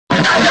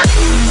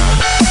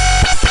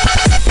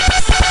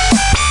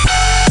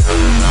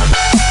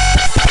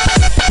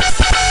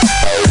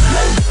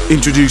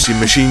Introducing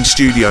Machine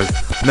Studio,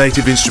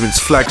 Native Instruments'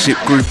 flagship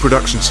groove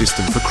production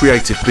system for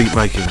creative beat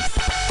making.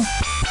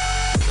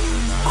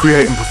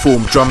 Create and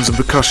perform drums and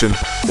percussion,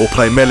 or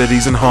play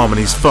melodies and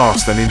harmonies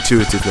fast and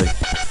intuitively.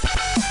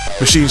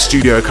 Machine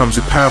Studio comes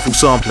with powerful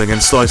sampling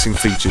and slicing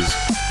features.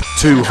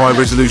 2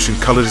 high-resolution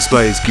colour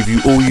displays give you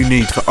all you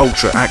need for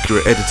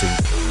ultra-accurate editing.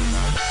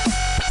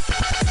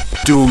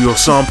 Do all your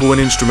sample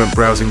and instrument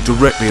browsing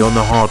directly on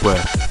the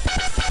hardware.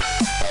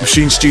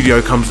 Machine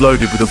Studio comes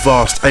loaded with a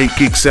vast 8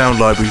 gig sound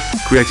library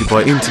created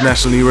by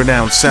internationally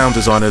renowned sound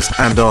designers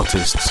and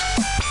artists.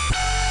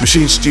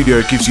 Machine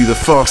Studio gives you the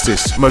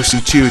fastest, most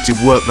intuitive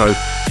workload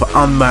for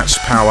unmatched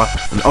power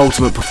and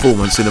ultimate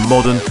performance in a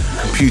modern,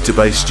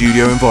 computer-based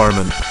studio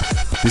environment.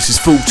 This is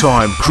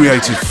full-time,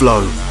 creative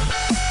flow.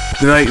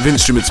 The Native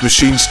Instruments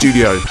Machine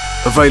Studio,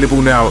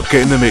 available now at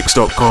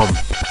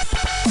GetintheMix.com.